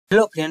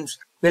Hello friends,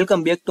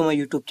 welcome back to my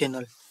YouTube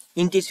channel.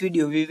 In this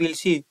video we will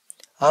see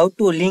how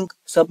to link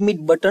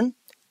submit button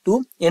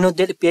to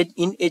another page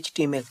in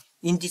HTML.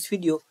 In this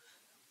video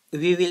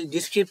we will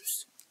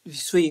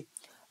see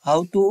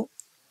how to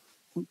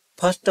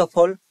first of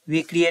all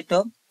we create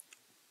a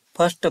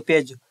first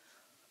page.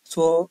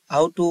 So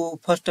how to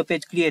first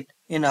page create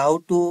and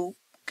how to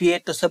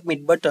create a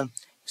submit button.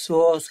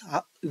 So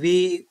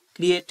we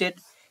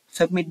created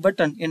submit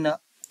button and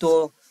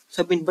to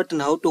submit button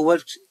how to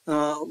work.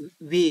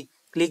 We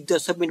click the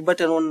submit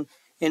button on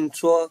and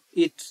so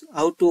it's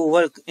how to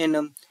work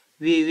and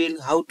we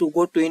will how to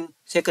go to in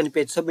second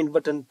page submit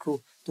button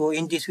to. So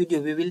in this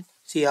video we will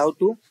see how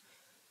to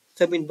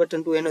submit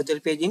button to another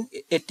page in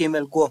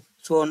HTML Go.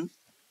 So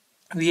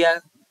we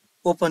are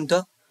open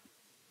the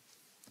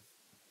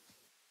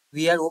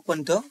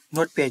open the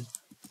notepad.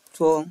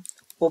 So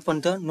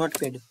open the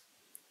notepad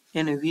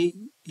and we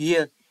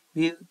here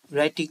we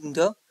writing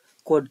the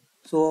code.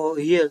 So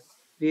here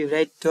we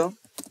write the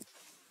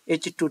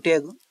h2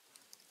 tag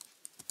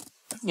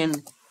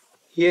and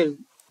here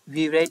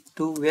we write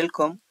to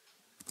welcome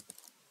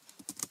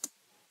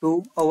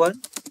to our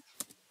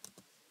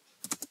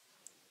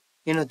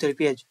another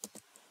page.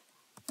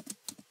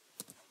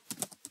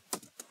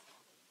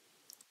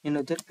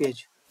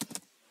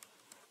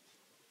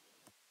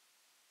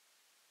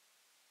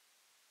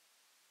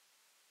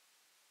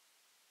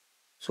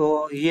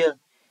 So here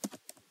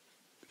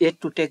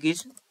h2 tag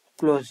is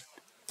closed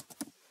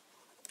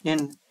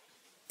and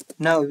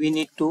now we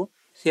need to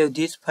save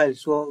this file.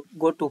 So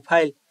go to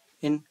file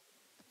and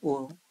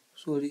go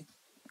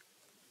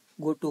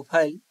to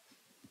file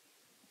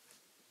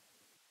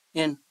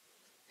and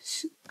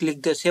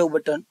click the save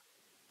button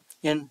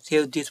and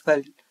save this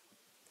file.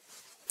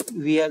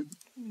 We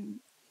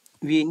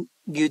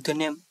give the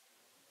name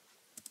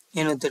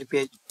another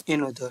page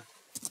another.html.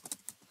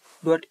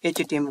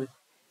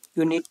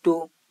 You need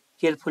to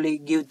carefully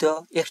give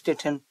the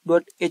extension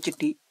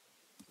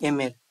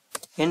 .html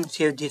and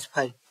save this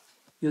file.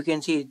 You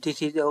can see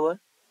this is our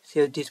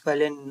save this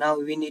file and now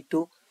we need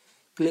to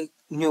click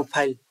new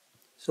file.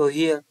 So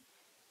here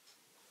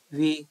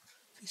we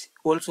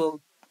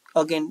also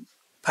again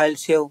file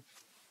save.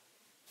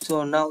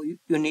 So now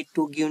you need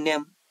to give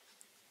name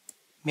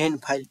main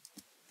file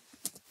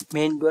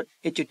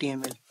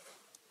main.html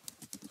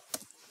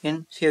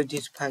and save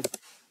this file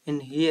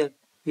and here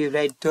we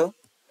write the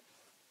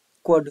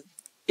code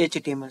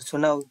HTML. So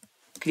now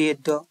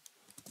create the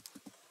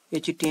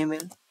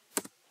HTML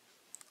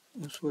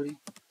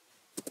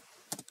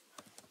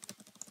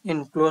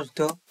and close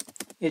the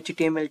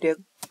HTML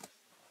tag.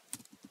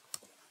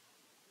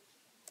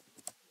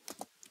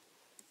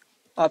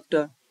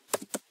 After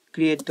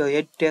create the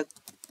head tag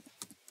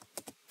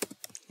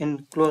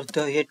and close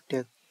the head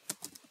tag.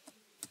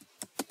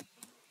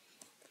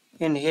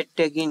 And head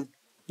tag in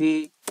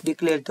we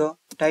declare the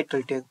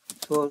title tag.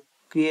 So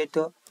create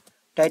the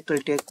title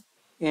tag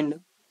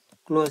and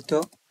close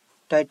the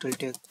title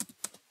tag.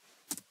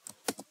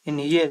 And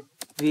here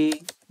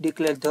we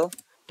declare the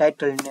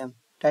title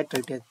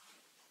tag.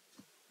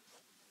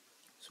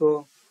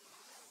 So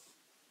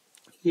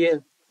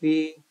here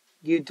we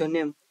give the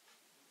name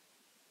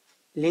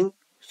link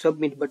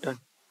submit button.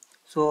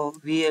 So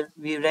here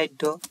we write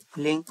the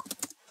link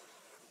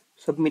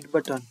submit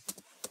button.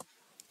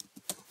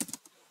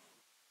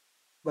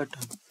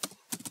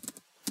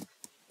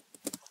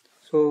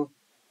 So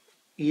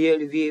here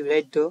we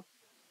write the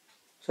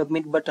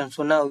submit button.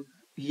 So now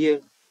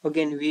here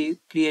again we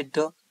create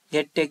the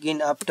head tag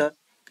in after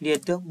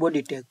create the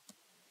body tag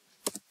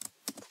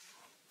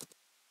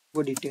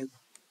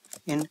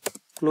and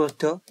close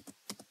the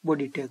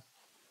body tag.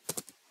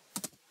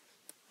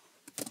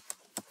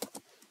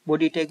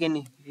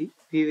 In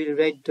we will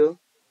write the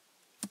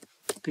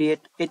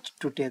create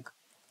h2 tag.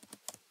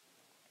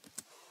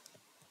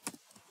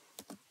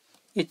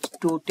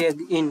 h2 tag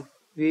in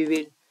we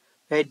will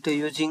write the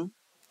using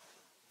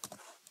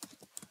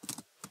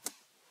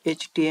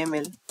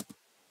HTML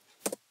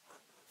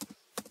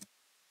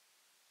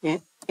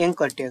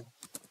anchor tag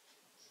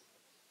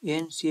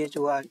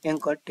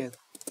anchor tag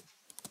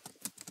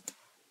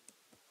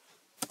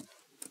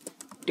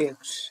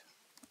tags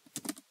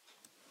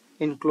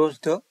and close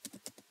the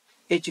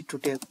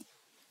h2 tag.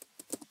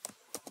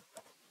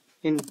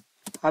 And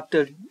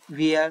after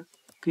we are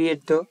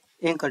create the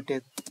anchor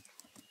tag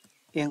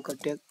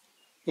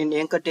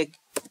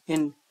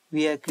and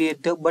we are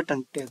create the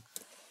button tag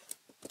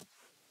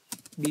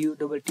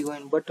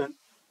button button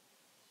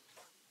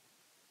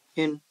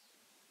and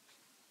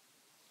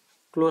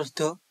close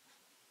the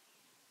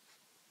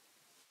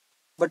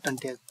button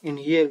tag. And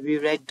here we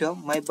write the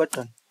my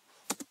button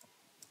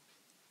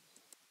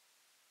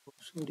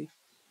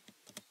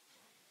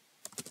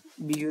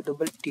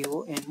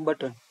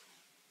button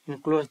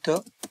and close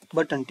the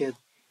button tag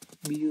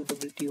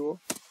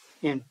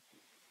button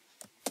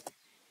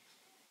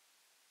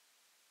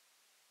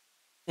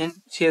and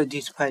save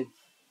this file.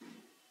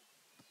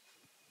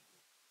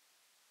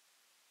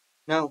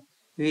 Now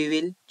we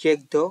will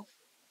check the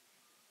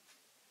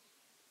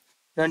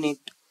run it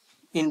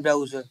in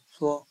browser.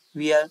 So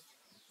we are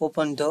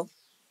open the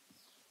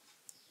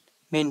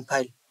main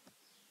file.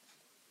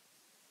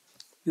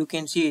 You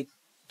can see it.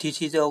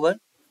 This is our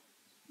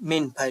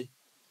main file,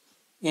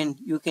 and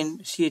you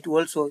can see it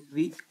also.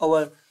 We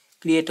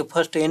create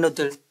first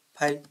another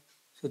file.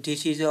 So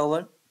this is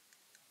our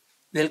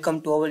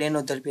welcome to our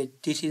another page.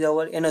 This is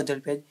our another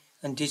page,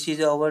 and this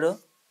is our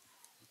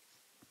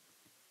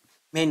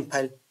main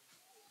file.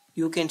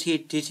 You can see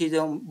it. This is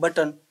a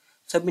button,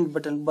 submit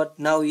button, but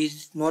now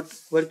is not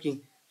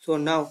working. So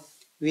now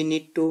we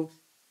need to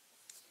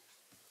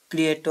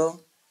create a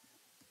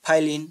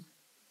file in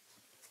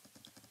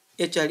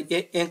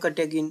HREF, anchor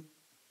tag in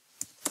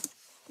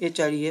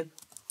HREF,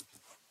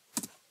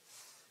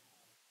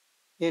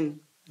 and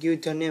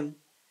give the name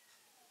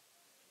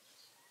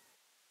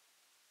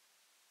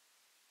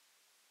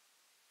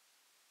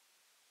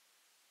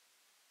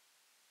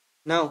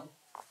now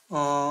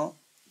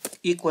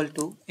equal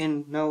to,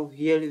 and now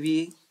here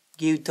we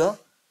give the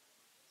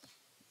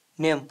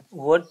name.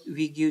 What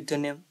we give the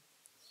name?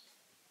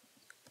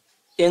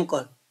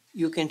 Anchor.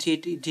 You can see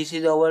it. This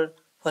is our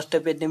first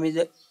page name is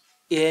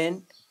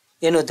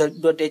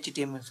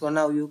another.html. So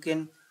now you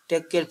can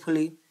take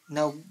carefully.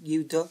 Now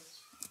give the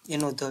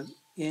another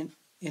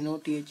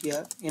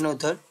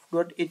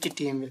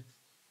another.html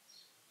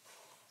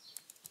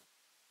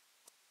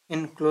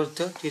and close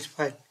this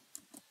file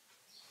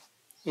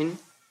and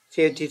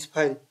save this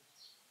file.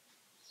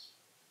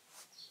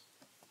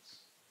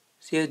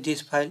 Save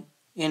this file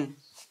and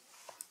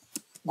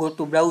go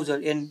to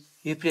browser and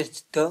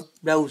refresh the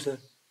browser.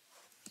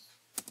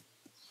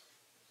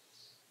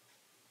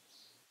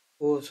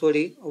 Oh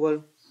sorry,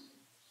 our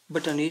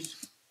button is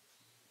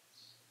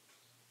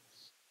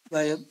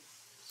gaib.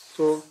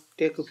 So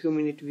take a few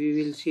minutes, we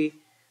will see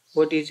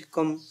what is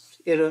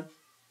comes error.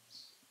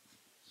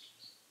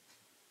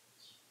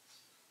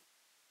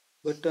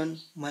 Button,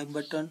 my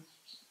button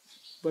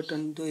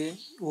the,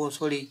 oh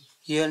sorry,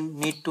 here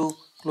need to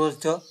close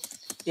the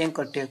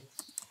anchor tag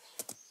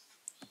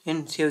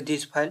and save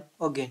this file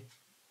again.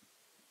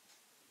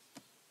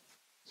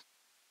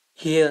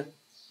 Here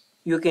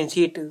you can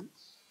see it,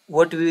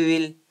 what we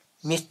will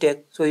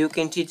mistake. So you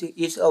can see it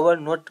is our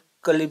not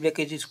curly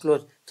bracket is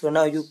closed. So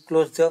now you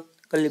close the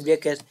curly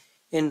bracket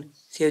and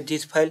save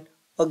this file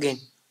again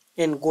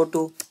and go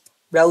to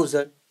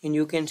browser, and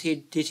you can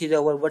see this is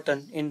our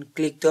button and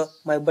click the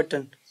my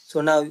button.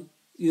 So now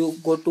you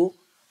go to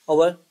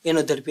our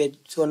another page.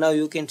 So now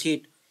you can see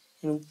it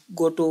and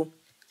go to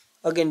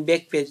again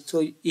back page.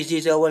 So this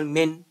is our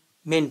main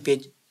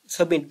page,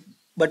 submit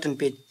button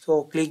page.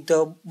 So click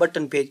the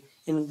button page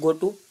and go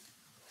to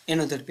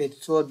another page.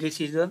 So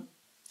this is a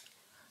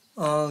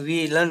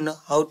we learn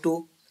how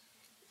to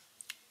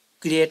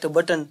create a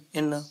button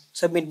and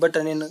submit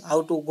button and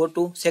how to go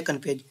to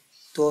second page.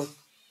 So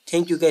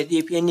thank you guys.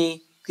 If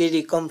any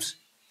query comes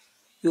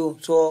you,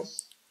 so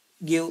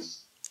give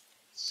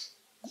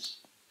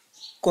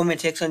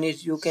comment section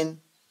is you can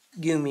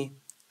give me.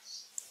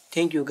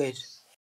 Thank you guys.